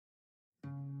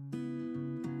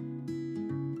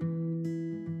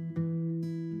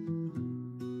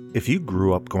If you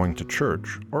grew up going to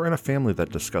church or in a family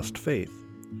that discussed faith,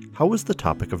 how was the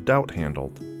topic of doubt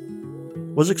handled?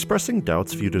 Was expressing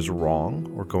doubts viewed as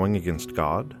wrong or going against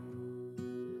God?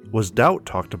 Was doubt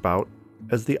talked about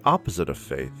as the opposite of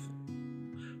faith?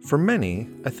 For many,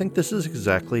 I think this is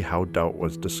exactly how doubt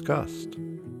was discussed.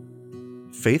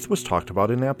 Faith was talked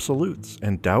about in absolutes,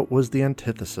 and doubt was the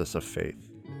antithesis of faith.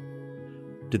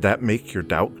 Did that make your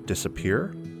doubt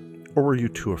disappear? Or were you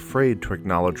too afraid to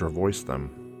acknowledge or voice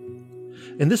them?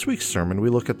 In this week's sermon, we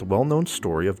look at the well-known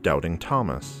story of doubting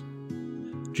Thomas.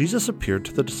 Jesus appeared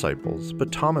to the disciples,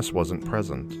 but Thomas wasn't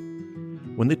present.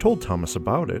 When they told Thomas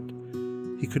about it,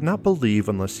 he could not believe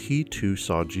unless he too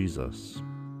saw Jesus.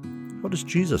 How does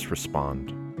Jesus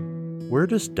respond? Where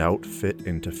does doubt fit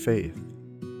into faith?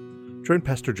 Join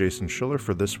Pastor Jason Schiller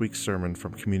for this week's sermon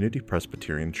from Community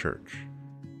Presbyterian Church.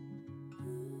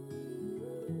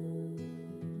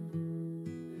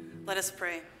 Let us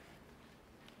pray.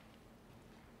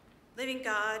 Living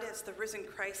God, as the risen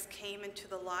Christ came into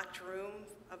the locked room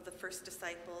of the first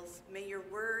disciples, may your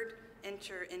word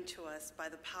enter into us by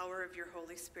the power of your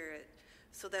Holy Spirit,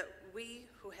 so that we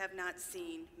who have not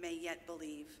seen may yet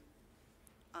believe.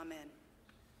 Amen.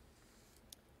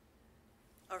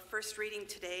 Our first reading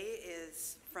today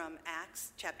is from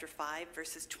Acts chapter 5,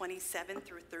 verses 27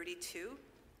 through 32.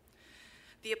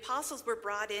 The apostles were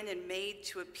brought in and made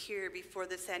to appear before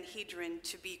the Sanhedrin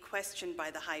to be questioned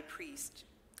by the high priest.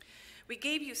 "We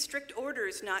gave you strict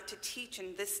orders not to teach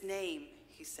in this name,"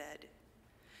 he said.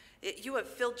 "You have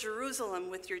filled Jerusalem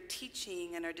with your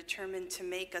teaching and are determined to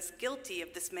make us guilty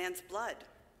of this man's blood."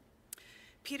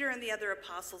 Peter and the other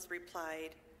apostles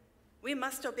replied, "We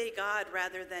must obey God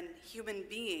rather than human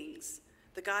beings.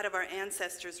 The God of our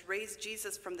ancestors raised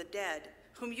Jesus from the dead,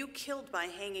 whom you killed by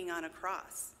hanging on a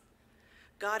cross.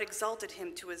 God exalted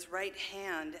him to his right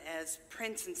hand as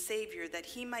Prince and Savior, that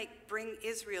he might bring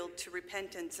Israel to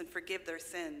repentance and forgive their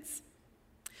sins.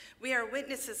 We are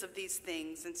witnesses of these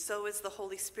things, and so is the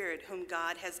Holy Spirit, whom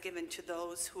God has given to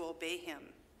those who obey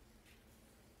him."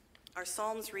 Our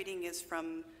Psalms reading is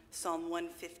from Psalm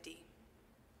 150.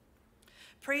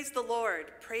 Praise the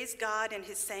Lord, praise God in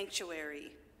his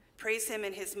sanctuary. Praise him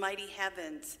in his mighty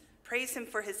heavens. Praise him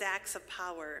for his acts of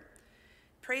power.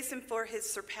 Praise him for his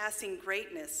surpassing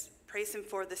greatness. Praise him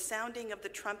for the sounding of the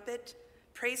trumpet.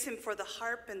 Praise him for the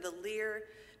harp and the lyre.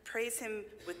 Praise him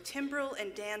with timbrel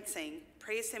and dancing.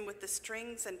 Praise him with the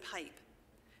strings and pipe.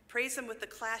 Praise him with the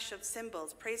clash of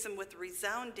cymbals. Praise him with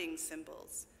resounding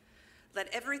cymbals. Let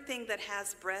everything that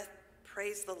has breath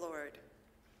praise the Lord.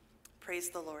 Praise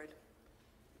the Lord.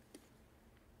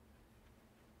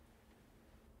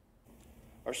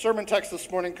 Our sermon text this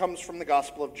morning comes from the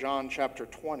Gospel of John, chapter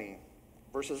 20,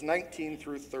 verses 19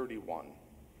 through 31.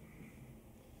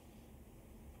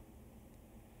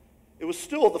 It was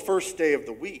still the first day of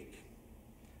the week.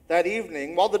 That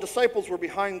evening, while the disciples were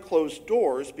behind closed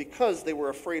doors because they were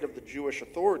afraid of the Jewish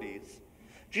authorities,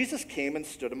 Jesus came and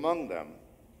stood among them.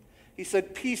 He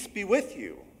said, "Peace be with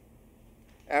you."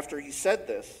 After he said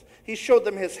this, he showed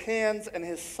them his hands and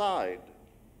his side.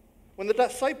 When the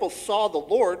disciples saw the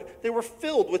Lord, they were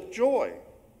filled with joy.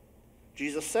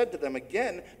 Jesus said to them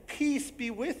again, "Peace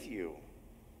be with you.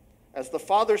 As the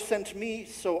Father sent me,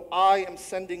 so I am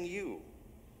sending you."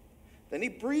 Then he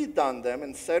breathed on them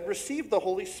and said, "Receive the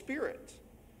Holy Spirit.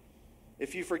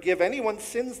 If you forgive anyone's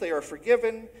sins, they are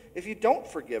forgiven. If you don't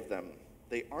forgive them,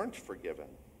 they aren't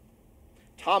forgiven."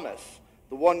 Thomas,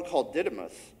 the one called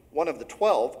Didymus, one of the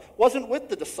 12, wasn't with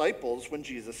the disciples when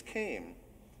Jesus came.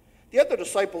 The other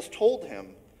disciples told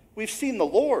him, "We've seen the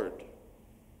Lord."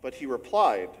 But he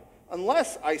replied,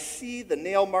 "Unless I see the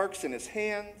nail marks in his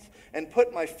hands and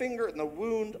put my finger in the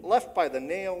wound left by the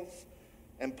nails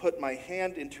and put my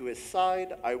hand into his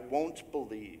side, I won't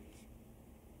believe."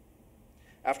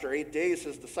 After 8 days,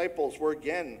 his disciples were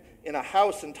again in a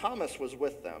house, and Thomas was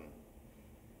with them.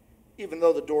 Even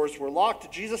though the doors were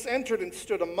locked, Jesus entered and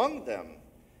stood among them.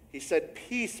 He said,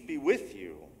 "Peace be with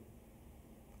you."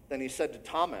 Then he said to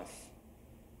Thomas,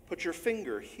 "Put your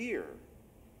finger here.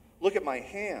 Look at my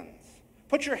hands.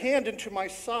 Put your hand into my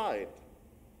side.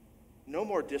 No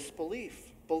more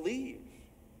disbelief. Believe."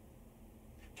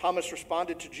 Thomas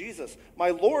responded to Jesus, "My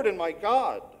Lord and my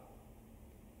God."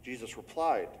 Jesus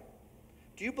replied,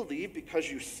 "Do you believe because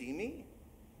you see me?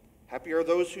 Happy are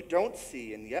those who don't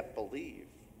see and yet believe."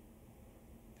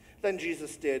 Then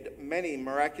Jesus did many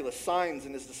miraculous signs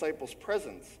in his disciples'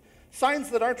 presence,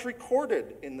 signs that aren't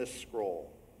recorded in this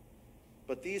scroll.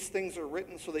 But these things are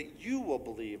written so that you will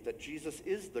believe that Jesus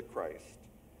is the Christ,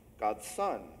 God's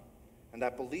Son, and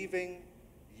that believing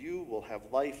you will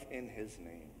have life in his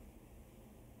name.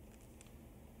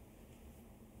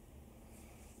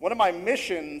 One of my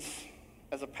missions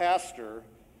as a pastor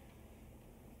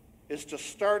is to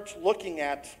start looking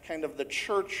at kind of the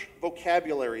church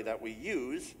vocabulary that we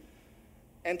use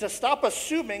and to stop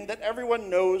assuming that everyone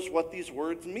knows what these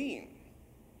words mean.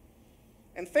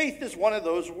 And faith is one of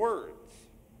those words.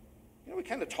 You know, we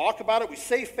kind of talk about it, we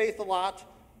say faith a lot,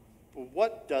 but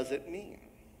what does it mean?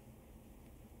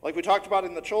 Like we talked about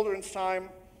in the children's time,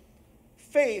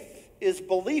 faith is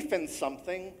belief in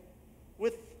something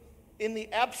in the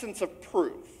absence of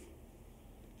proof.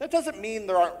 That doesn't mean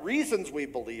there aren't reasons we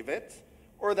believe it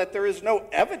or that there is no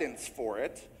evidence for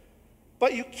it,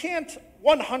 but you can't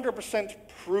 100%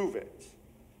 prove it.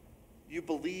 You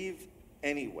believe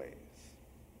anyways.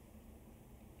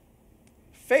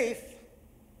 Faith,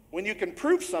 when you can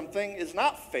prove something, is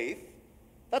not faith.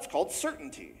 That's called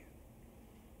certainty.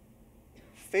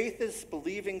 Faith is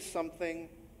believing something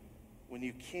when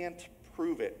you can't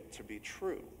prove it to be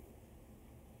true.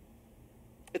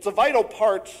 It's a vital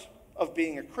part of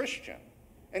being a Christian,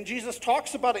 and Jesus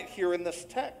talks about it here in this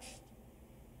text.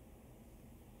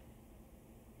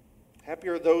 Happy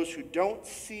are those who don't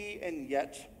see and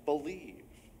yet believe.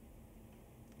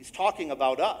 He's talking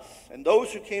about us, and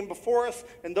those who came before us,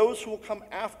 and those who will come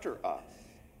after us.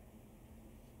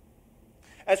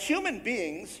 As human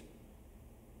beings,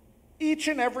 each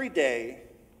and every day,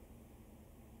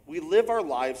 we live our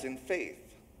lives in faith.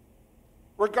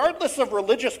 Regardless of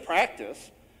religious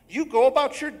practice, you go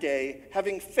about your day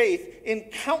having faith in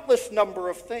countless number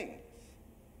of things.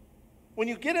 When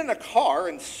you get in a car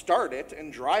and start it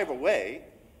and drive away,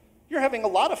 you're having a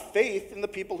lot of faith in the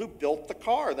people who built the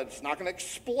car, that it's not going to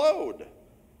explode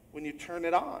when you turn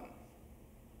it on.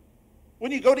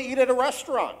 When you go to eat at a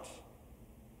restaurant,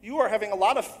 you are having a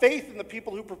lot of faith in the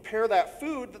people who prepare that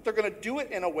food, that they're going to do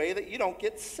it in a way that you don't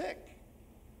get sick.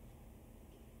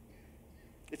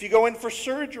 If you go in for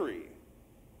surgery,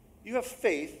 you have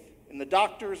faith in the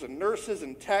doctors and nurses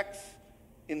and techs,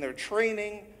 in their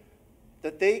training,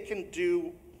 that they can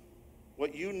do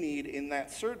what you need in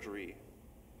that surgery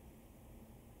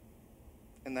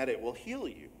and that it will heal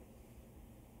you.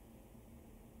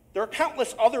 There are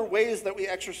countless other ways that we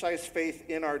exercise faith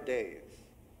in our days.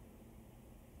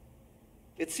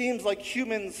 It seems like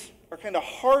humans are kind of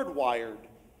hardwired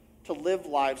to live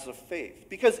lives of faith.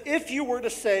 Because if you were to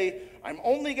say, I'm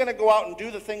only going to go out and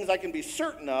do the things I can be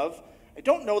certain of, I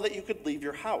don't know that you could leave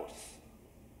your house.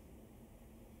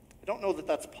 I don't know that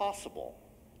that's possible.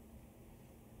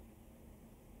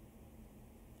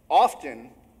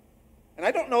 Often, and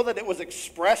I don't know that it was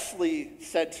expressly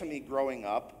said to me growing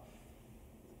up,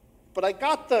 but I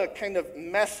got the kind of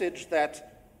message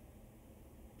that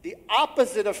the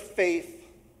opposite of faith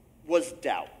was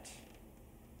doubt.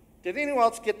 Did anyone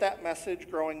else get that message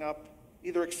growing up?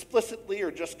 Either explicitly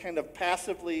or just kind of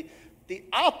passively? The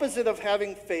opposite of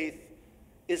having faith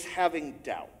is having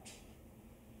doubt.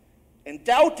 And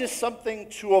doubt is something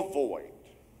to avoid.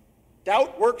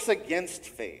 Doubt works against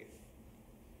faith.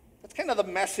 That's kind of the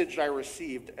message I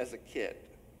received as a kid.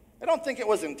 I don't think it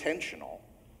was intentional,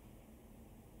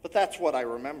 but that's what I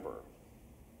remember.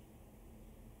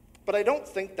 But I don't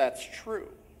think that's true.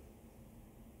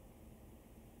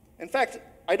 In fact,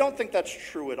 I don't think that's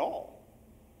true at all.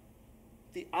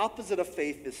 The opposite of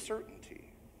faith is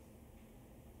certainty.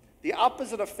 The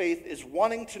opposite of faith is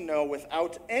wanting to know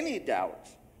without any doubt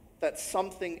that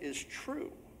something is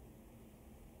true.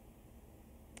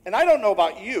 And I don't know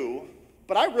about you,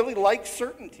 but I really like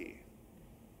certainty.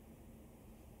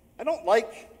 I don't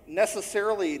like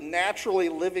necessarily naturally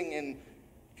living in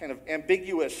kind of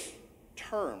ambiguous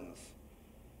terms.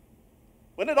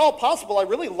 When at all possible, I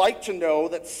really like to know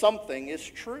that something is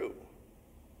true.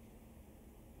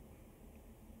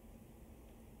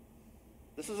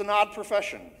 This is an odd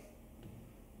profession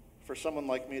for someone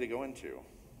like me to go into,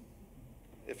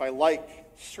 if I like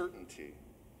certainty.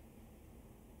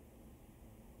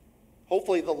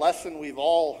 Hopefully the lesson we've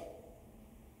all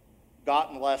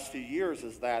gotten the last few years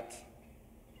is that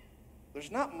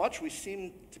there's not much we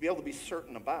seem to be able to be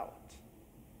certain about.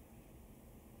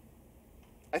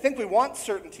 I think we want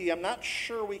certainty. I'm not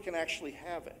sure we can actually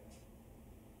have it.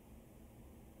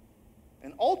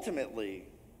 And ultimately,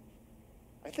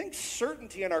 I think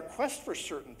certainty and our quest for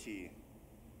certainty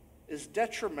is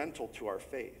detrimental to our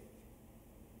faith.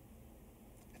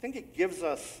 I think it gives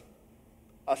us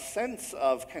a sense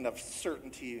of kind of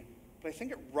certainty, but I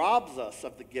think it robs us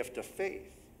of the gift of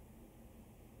faith.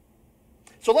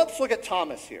 So let's look at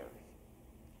Thomas here.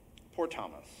 Poor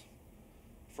Thomas,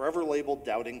 forever labeled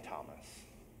Doubting Thomas.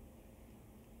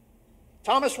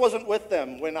 Thomas wasn't with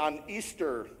them when on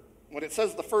Easter, when it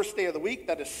says the first day of the week,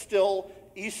 that is still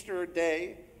Easter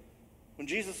day, when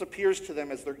Jesus appears to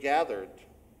them as they're gathered.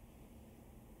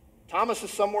 Thomas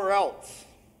is somewhere else.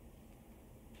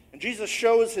 And Jesus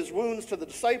shows his wounds to the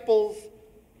disciples,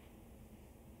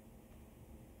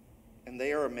 and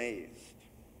they are amazed.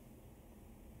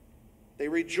 They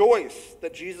rejoice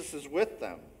that Jesus is with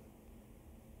them.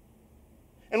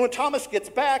 And when Thomas gets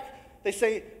back, they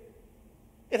say,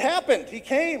 "It happened. He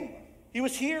came. He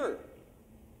was here."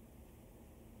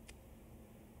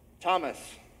 Thomas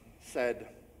said,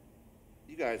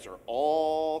 "You guys are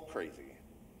all crazy.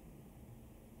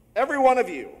 Every one of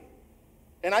you.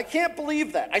 And I can't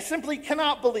believe that. I simply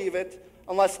cannot believe it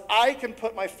unless I can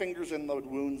put my fingers in the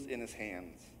wounds in his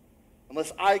hands,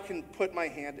 unless I can put my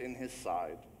hand in his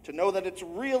side to know that it's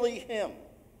really him.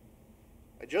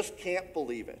 I just can't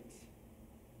believe it."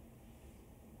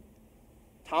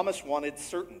 Thomas wanted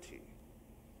certainty.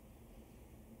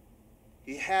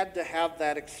 He had to have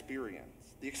that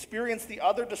experience, the experience the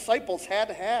other disciples had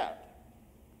had.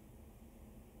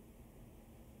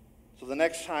 So the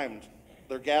next time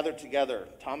they're gathered together,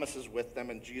 Thomas is with them,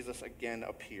 and Jesus again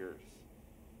appears.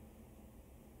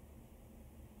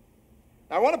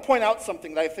 Now, I want to point out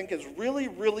something that I think is really,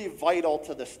 really vital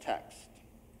to this text.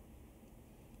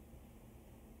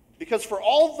 Because for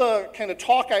all the kind of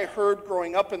talk I heard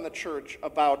growing up in the church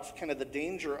about kind of the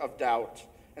danger of doubt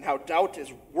and how doubt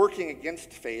is working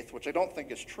against faith, which I don't think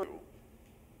is true,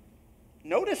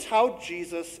 notice how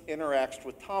Jesus interacts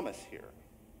with Thomas here.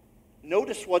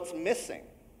 Notice what's missing.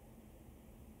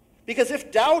 Because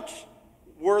if doubt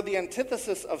were the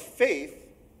antithesis of faith,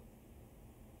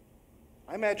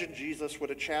 I imagine Jesus would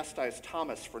have chastised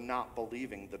Thomas for not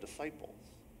believing the disciples.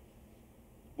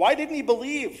 Why didn't he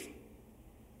believe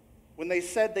when they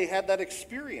said they had that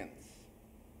experience?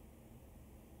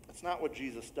 That's not what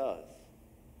Jesus does.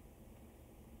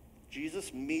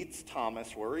 Jesus meets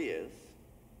Thomas where he is,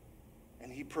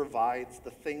 and he provides the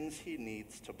things he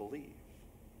needs to believe.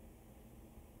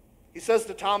 He says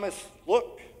to Thomas,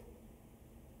 "Look,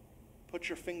 put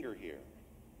your finger here.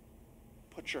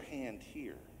 Put your hand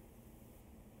here."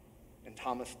 And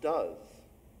Thomas does.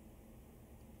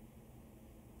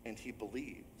 And he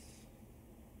believes.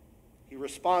 He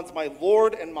responds, "My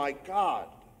Lord and my God."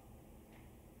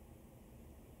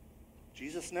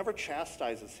 Jesus never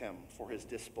chastises him for his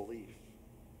disbelief.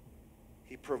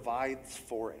 He provides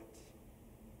for it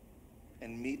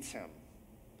and meets him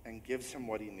and gives him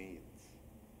what he needs.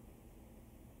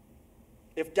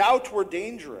 If doubt were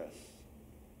dangerous,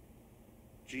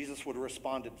 Jesus would have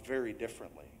responded very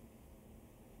differently.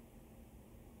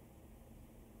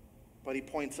 But he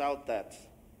points out that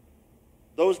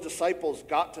those disciples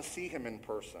got to see him in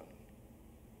person.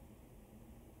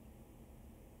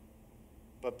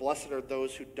 But blessed are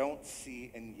those who don't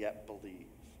see and yet believe.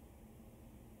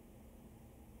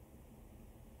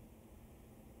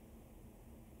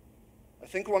 I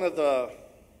think one of the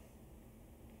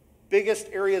biggest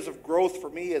areas of growth for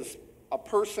me as a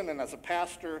person and as a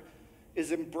pastor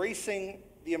is embracing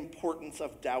the importance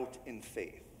of doubt in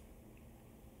faith.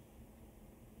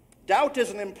 Doubt is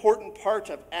an important part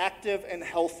of active and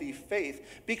healthy faith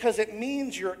because it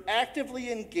means you're actively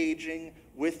engaging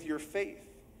with your faith.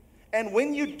 And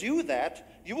when you do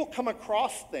that, you will come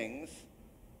across things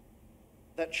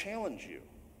that challenge you.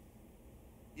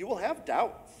 You will have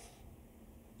doubts.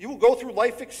 You will go through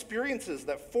life experiences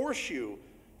that force you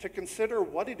to consider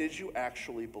what it is you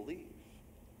actually believe.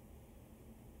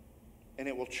 And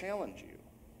it will challenge you.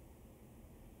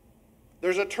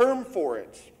 There's a term for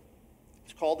it.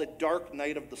 It's called a dark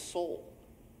night of the soul.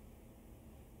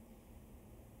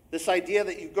 This idea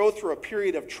that you go through a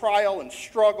period of trial and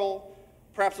struggle,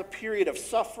 perhaps a period of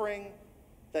suffering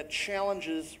that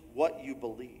challenges what you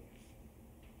believe.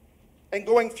 And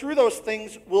going through those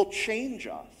things will change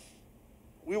us.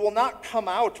 We will not come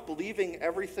out believing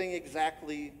everything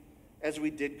exactly as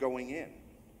we did going in.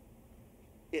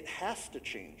 It has to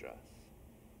change us.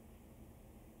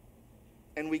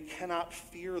 And we cannot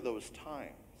fear those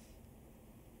times.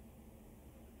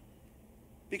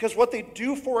 Because what they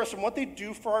do for us and what they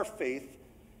do for our faith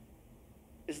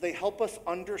is they help us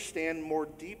understand more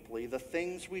deeply the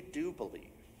things we do believe.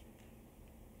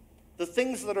 The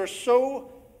things that are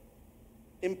so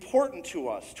important to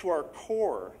us, to our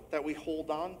core, that we hold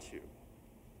on to.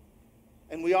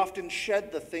 And we often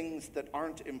shed the things that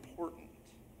aren't important.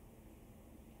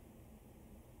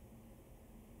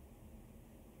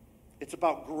 It's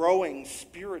about growing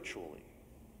spiritually.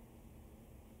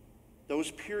 Those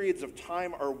periods of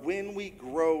time are when we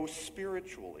grow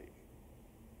spiritually.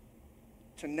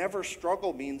 To never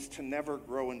struggle means to never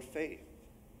grow in faith.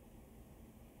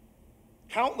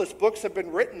 Countless books have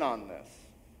been written on this.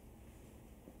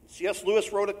 C.S.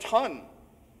 Lewis wrote a ton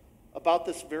about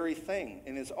this very thing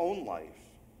in his own life,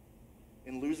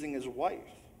 in losing his wife.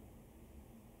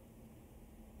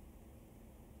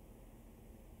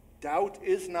 Doubt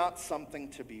is not something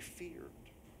to be feared.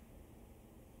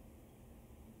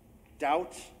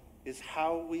 Doubt is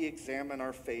how we examine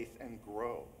our faith and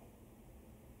grow.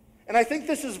 And I think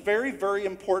this is very, very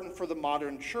important for the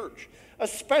modern church,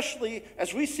 especially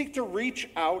as we seek to reach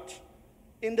out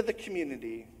into the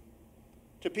community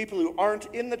to people who aren't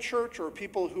in the church or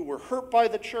people who were hurt by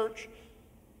the church,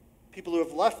 people who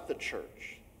have left the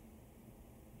church.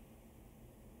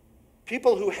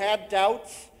 People who had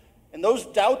doubts, and those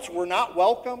doubts were not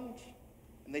welcomed,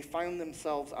 and they find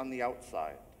themselves on the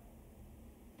outside.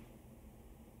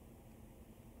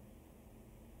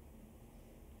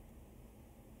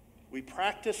 We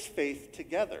practice faith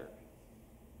together.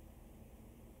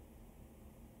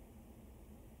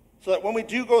 So that when we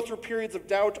do go through periods of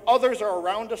doubt, others are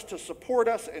around us to support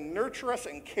us and nurture us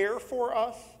and care for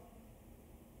us,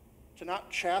 to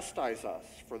not chastise us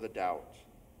for the doubt.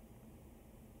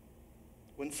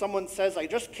 When someone says, I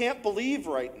just can't believe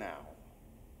right now,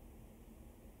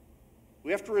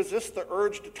 we have to resist the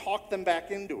urge to talk them back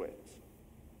into it.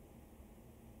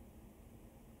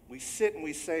 We sit and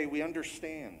we say, we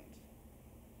understand.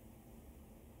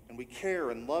 And we care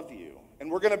and love you.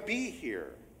 And we're going to be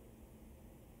here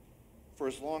for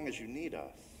as long as you need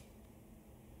us.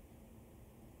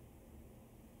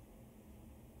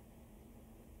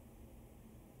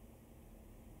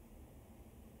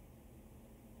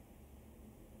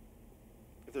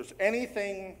 If there's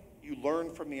anything you learn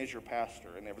from me as your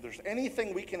pastor, and if there's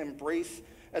anything we can embrace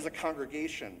as a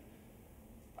congregation,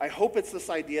 I hope it's this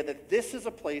idea that this is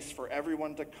a place for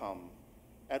everyone to come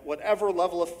at whatever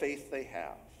level of faith they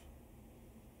have,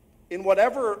 in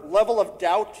whatever level of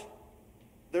doubt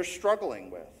they're struggling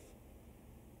with.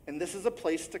 And this is a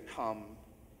place to come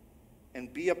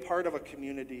and be a part of a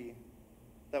community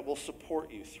that will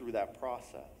support you through that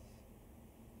process.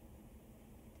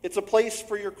 It's a place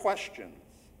for your questions.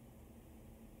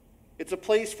 It's a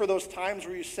place for those times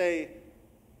where you say,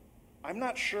 I'm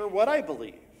not sure what I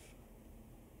believe.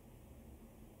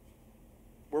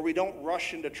 Where we don't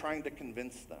rush into trying to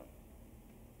convince them.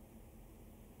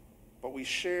 But we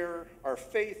share our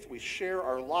faith, we share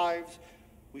our lives,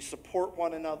 we support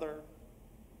one another,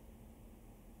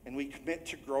 and we commit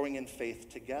to growing in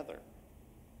faith together.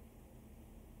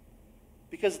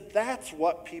 Because that's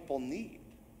what people need.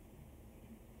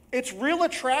 It's real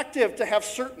attractive to have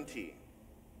certainty.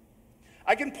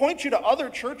 I can point you to other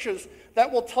churches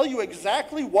that will tell you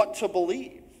exactly what to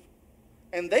believe,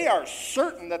 and they are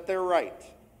certain that they're right.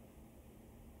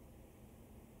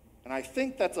 And I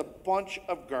think that's a bunch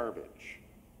of garbage.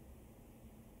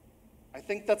 I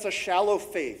think that's a shallow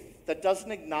faith that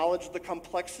doesn't acknowledge the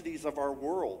complexities of our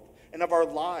world and of our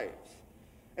lives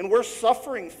and where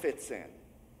suffering fits in.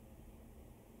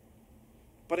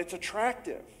 But it's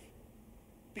attractive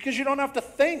because you don't have to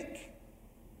think.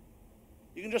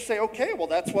 You can just say, okay, well,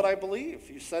 that's what I believe.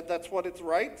 You said that's what it's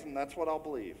right, and that's what I'll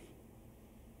believe.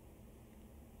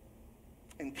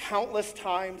 And countless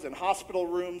times in hospital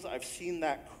rooms, I've seen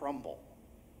that crumble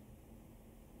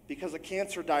because a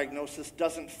cancer diagnosis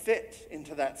doesn't fit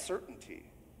into that certainty.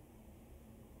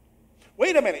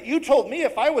 Wait a minute, you told me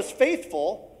if I was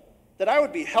faithful that I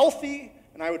would be healthy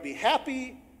and I would be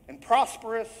happy and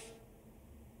prosperous.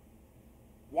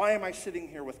 Why am I sitting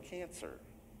here with cancer?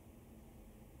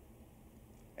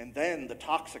 And then the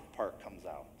toxic part comes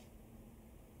out.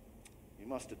 You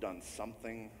must have done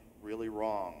something really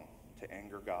wrong to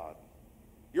anger God.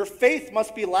 Your faith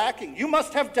must be lacking. You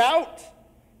must have doubt.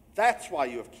 That's why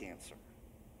you have cancer.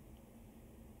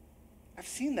 I've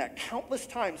seen that countless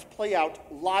times play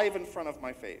out live in front of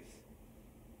my face.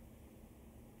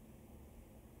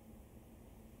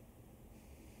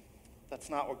 That's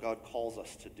not what God calls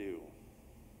us to do.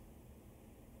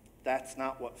 That's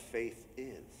not what faith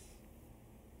is.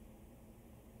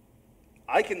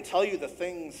 I can tell you the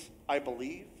things I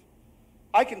believe.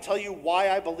 I can tell you why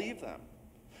I believe them.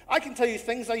 I can tell you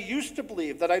things I used to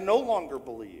believe that I no longer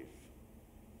believe,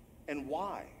 and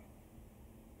why.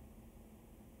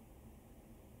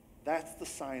 That's the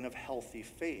sign of healthy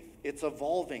faith. It's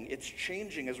evolving, it's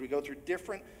changing as we go through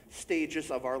different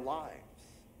stages of our lives.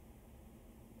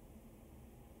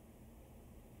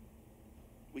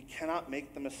 We cannot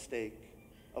make the mistake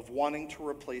of wanting to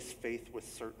replace faith with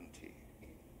certainty.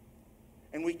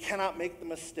 And we cannot make the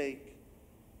mistake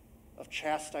of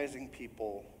chastising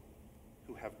people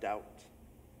who have doubt.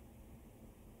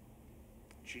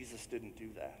 Jesus didn't do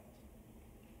that.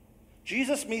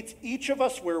 Jesus meets each of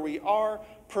us where we are,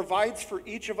 provides for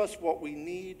each of us what we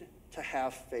need to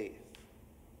have faith.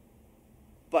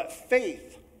 But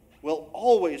faith will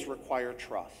always require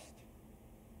trust.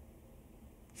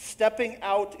 Stepping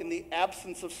out in the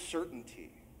absence of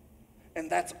certainty And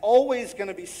that's always going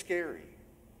to be scary.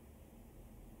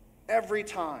 Every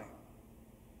time.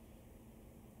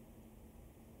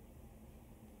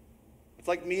 It's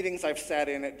like meetings I've sat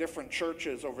in at different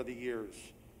churches over the years,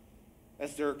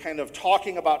 as they're kind of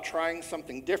talking about trying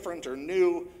something different or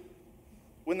new,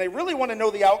 when they really want to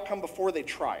know the outcome before they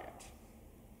try it.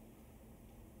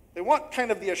 They want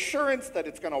kind of the assurance that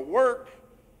it's going to work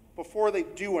before they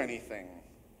do anything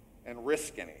and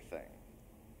risk anything.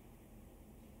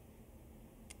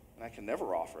 And I can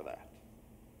never offer that.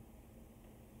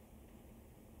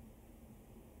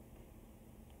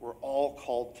 We're all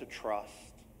called to trust,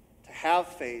 to have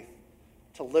faith,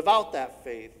 to live out that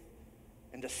faith,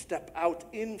 and to step out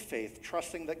in faith,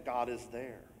 trusting that God is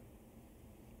there.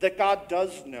 That God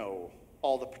does know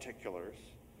all the particulars.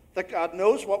 That God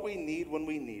knows what we need when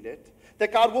we need it.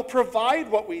 That God will provide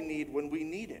what we need when we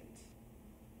need it.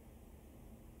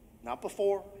 Not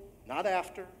before, not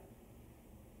after.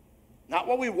 Not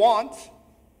what we want,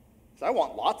 because I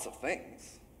want lots of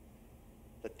things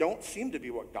that don't seem to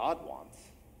be what God wants,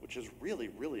 which is really,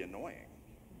 really annoying.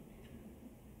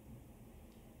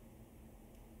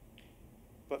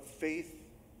 But faith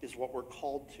is what we're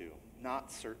called to,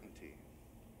 not certainty.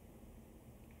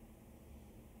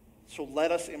 So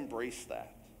let us embrace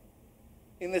that.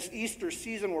 In this Easter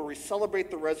season where we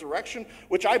celebrate the resurrection,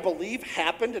 which I believe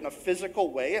happened in a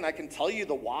physical way, and I can tell you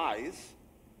the whys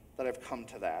that have come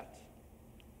to that.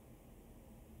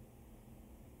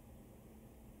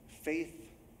 Faith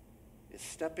is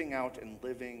stepping out and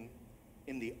living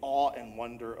in the awe and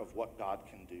wonder of what God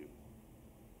can do.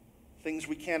 Things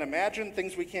we can't imagine,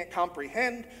 things we can't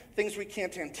comprehend, things we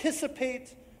can't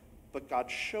anticipate, but God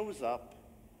shows up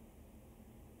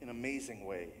in amazing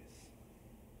ways.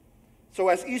 So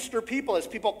as Easter people, as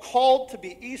people called to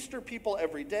be Easter people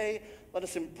every day, let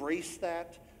us embrace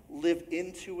that, live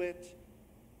into it,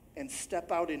 and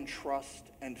step out in trust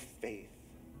and faith.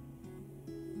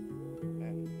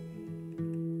 Amen.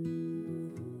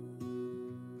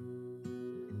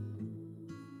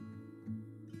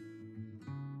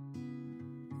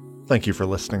 Thank you for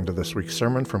listening to this week's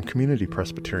sermon from Community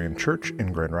Presbyterian Church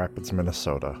in Grand Rapids,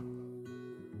 Minnesota.